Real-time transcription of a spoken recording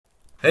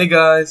Hey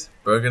guys,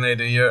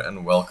 Burgonator here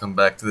and welcome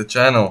back to the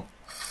channel.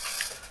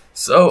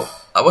 So,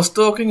 I was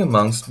talking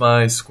amongst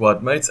my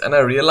squad mates and I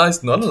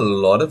realized not a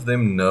lot of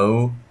them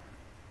know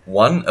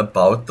one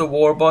about the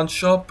Warbond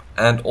shop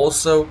and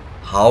also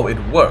how it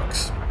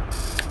works.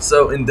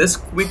 So in this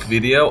quick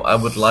video I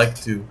would like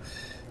to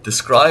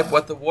describe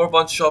what the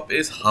Warbond shop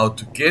is, how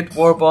to get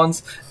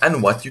Warbonds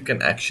and what you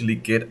can actually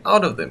get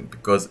out of them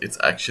because it's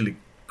actually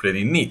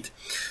pretty neat.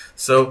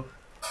 So,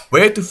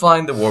 where to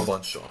find the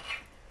Warbond shop?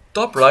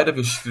 Top right of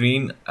your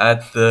screen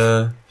at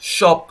the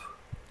shop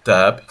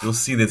tab, you'll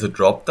see there's a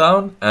drop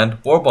down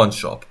and Warbond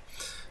shop.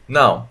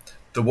 Now,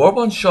 the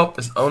Warbond shop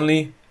is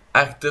only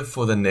active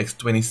for the next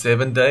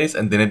 27 days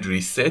and then it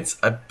resets.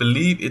 I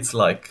believe it's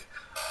like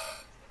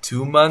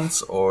 2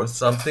 months or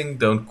something,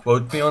 don't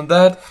quote me on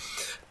that.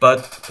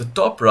 But the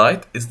top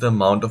right is the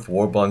amount of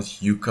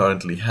Warbonds you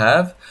currently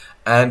have,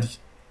 and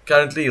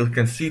currently you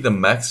can see the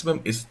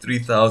maximum is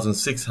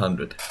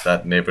 3,600.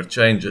 That never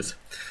changes.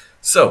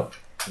 So,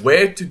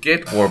 where to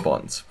get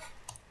Warbonds?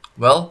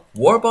 Well,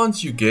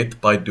 Warbonds you get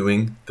by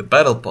doing the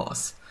Battle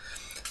Pass.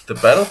 The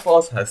Battle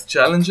Pass has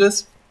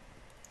challenges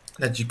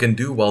that you can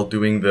do while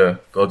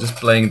just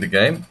playing the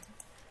game.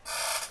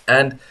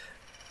 And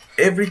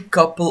every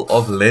couple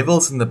of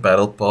levels in the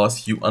Battle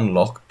Pass you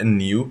unlock a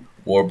new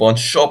Warbond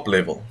shop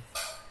level.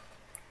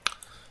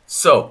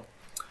 So,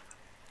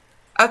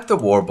 at the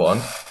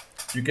Warbond,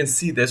 you can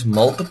see there's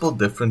multiple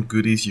different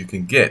goodies you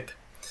can get.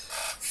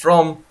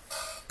 From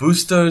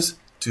boosters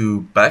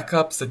to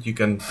backups that you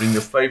can bring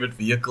your favorite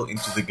vehicle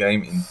into the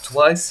game in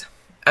twice,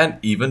 and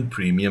even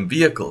premium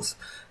vehicles.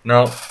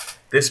 Now,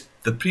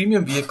 the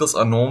premium vehicles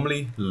are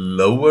normally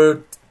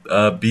lower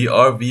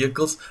BR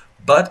vehicles,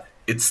 but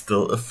it's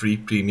still a free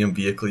premium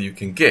vehicle you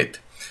can get.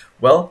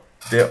 Well,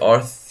 there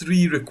are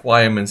 3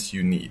 requirements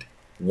you need.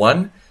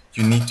 1,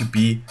 you need to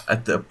be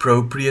at the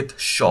appropriate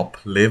shop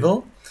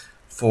level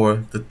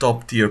for the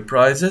top tier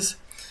prizes.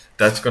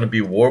 That's going to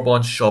be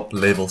Warbond shop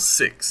level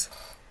 6.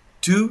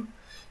 2,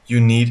 you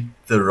need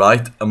the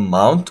right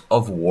amount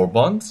of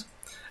Warbonds.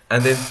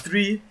 And then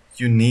 3,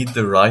 you need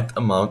the right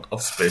amount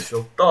of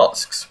special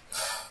tasks.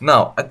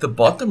 Now, at the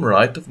bottom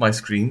right of my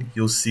screen,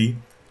 you'll see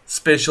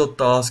special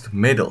task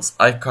medals.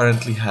 I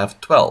currently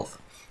have 12.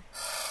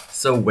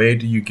 So where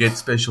do you get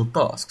special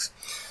tasks?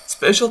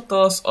 Special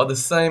tasks are the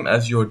same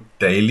as your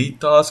daily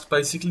tasks.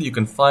 Basically, you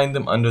can find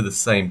them under the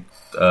same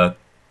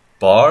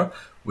bar,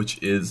 which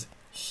is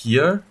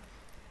here.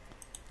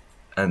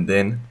 And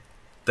then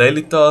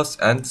daily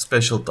tasks and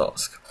special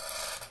tasks.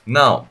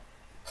 Now,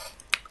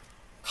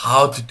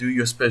 how to do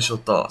your special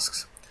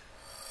tasks?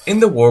 In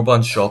the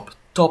Warbond shop,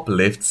 top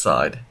left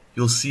side,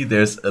 you'll see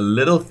there's a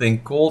little thing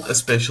called a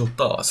special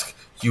task.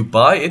 You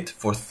buy it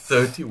for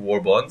 30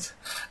 Warbonds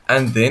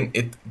and then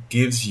it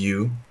gives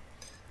you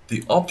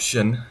the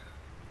option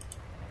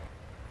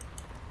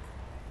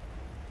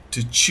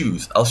to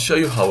choose. I'll show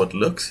you how it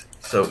looks.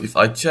 So if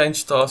I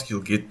change task,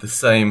 you'll get the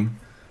same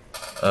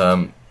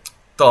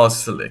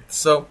task select.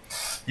 So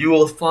you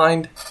will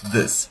find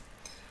this.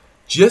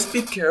 Just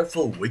be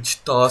careful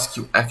which task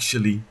you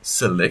actually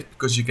select,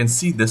 because you can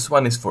see this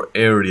one is for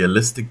air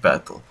realistic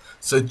battle.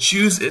 So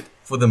choose it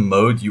for the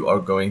mode you are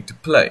going to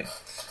play.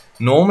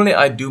 Normally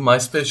I do my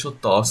special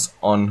tasks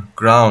on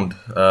ground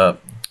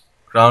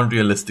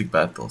realistic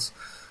battles.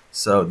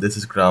 So this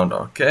is ground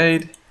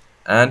arcade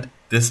and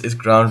this is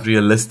ground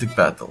realistic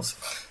battles.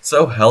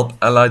 So help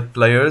allied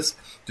players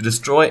to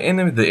destroy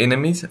the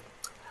enemies,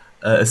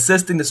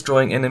 assist in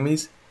destroying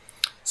enemies.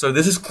 So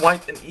this is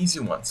quite an easy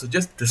one. So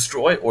just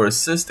destroy or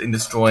assist in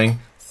destroying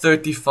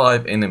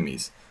 35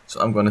 enemies. So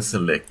I'm going to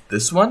select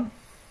this one.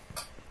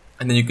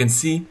 And then you can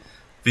see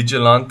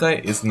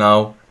Vigilante is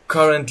now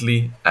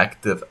currently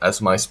active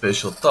as my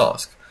special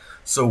task.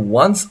 So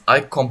once I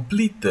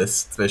complete this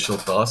special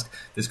task,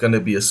 there's going to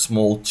be a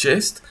small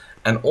chest.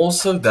 And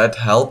also that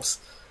helps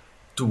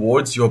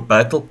towards your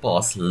battle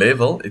pass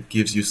level. It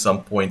gives you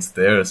some points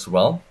there as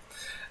well.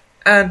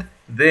 And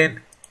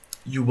then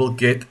you will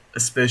get a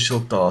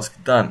special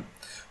task done.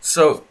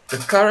 So the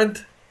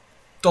current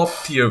top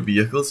tier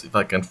vehicles, if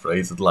I can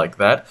phrase it like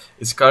that,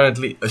 is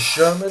currently a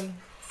Sherman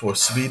for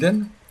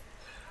Sweden,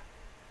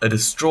 a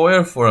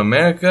destroyer for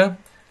America,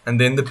 and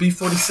then the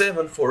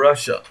P-47 for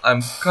Russia.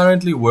 I'm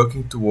currently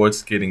working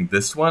towards getting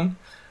this one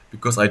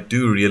because I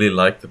do really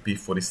like the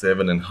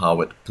P-47 and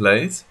how it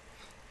plays.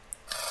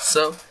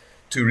 So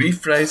to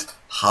rephrase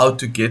how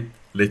to get,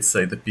 let's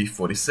say, the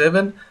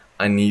P-47,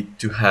 I need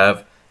to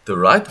have the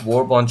right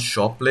Warbond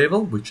shop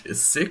level, which is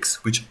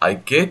 6, which I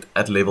get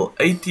at level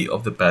 80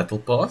 of the Battle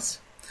Pass.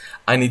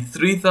 I need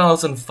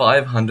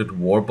 3,500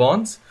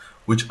 Warbonds,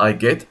 which I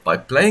get by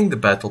playing the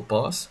Battle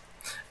Pass.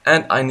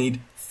 And I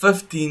need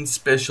 15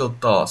 special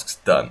tasks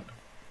done.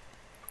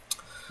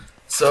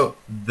 So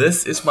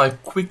this is my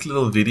quick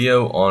little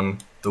video on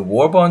the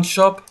Warbond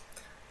shop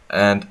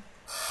and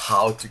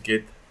how to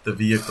get the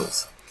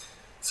vehicles.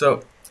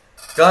 So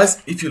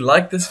guys, if you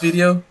like this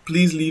video,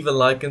 please leave a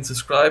like and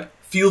subscribe.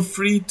 Feel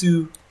free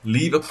to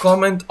leave a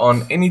comment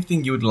on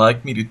anything you would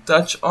like me to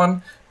touch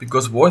on,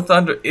 because War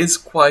Thunder is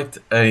quite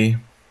a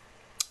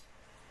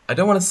I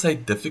don't want to say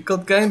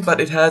difficult game,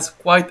 but it has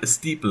quite a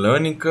steep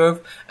learning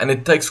curve, and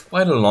it takes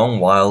quite a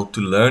long while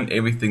to learn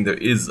everything there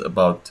is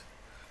about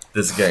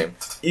this game.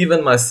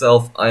 Even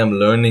myself, I am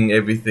learning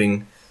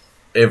everything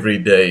every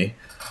day.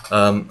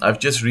 I've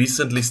just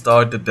recently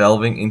started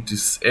delving into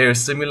air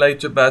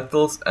simulator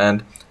battles,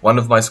 and one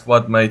of my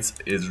squad mates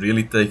is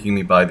really taking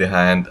me by the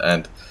hand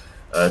and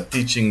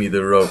teaching me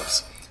the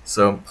ropes.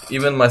 So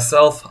even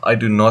myself, I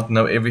do not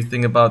know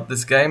everything about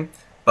this game,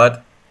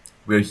 but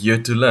we're here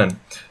to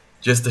learn.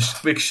 Just a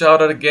quick shout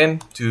out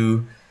again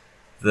to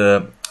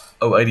the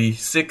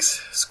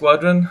 086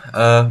 Squadron.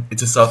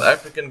 It's a South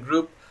African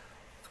group.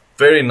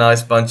 Very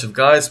nice bunch of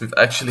guys. We've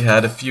actually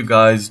had a few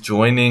guys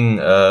joining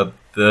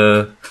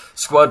the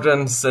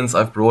squadron since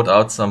I've brought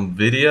out some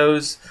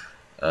videos.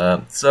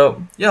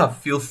 So yeah,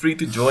 feel free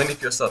to join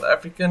if you're South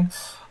African.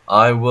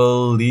 I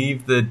will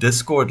leave the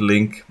Discord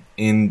link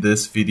in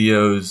this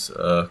video's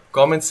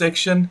comment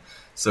section,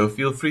 so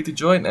feel free to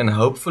join, and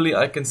hopefully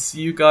I can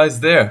see you guys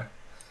there.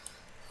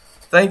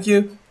 Thank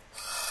you.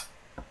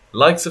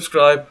 Like,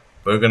 subscribe.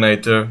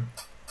 Burgernator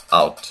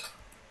out.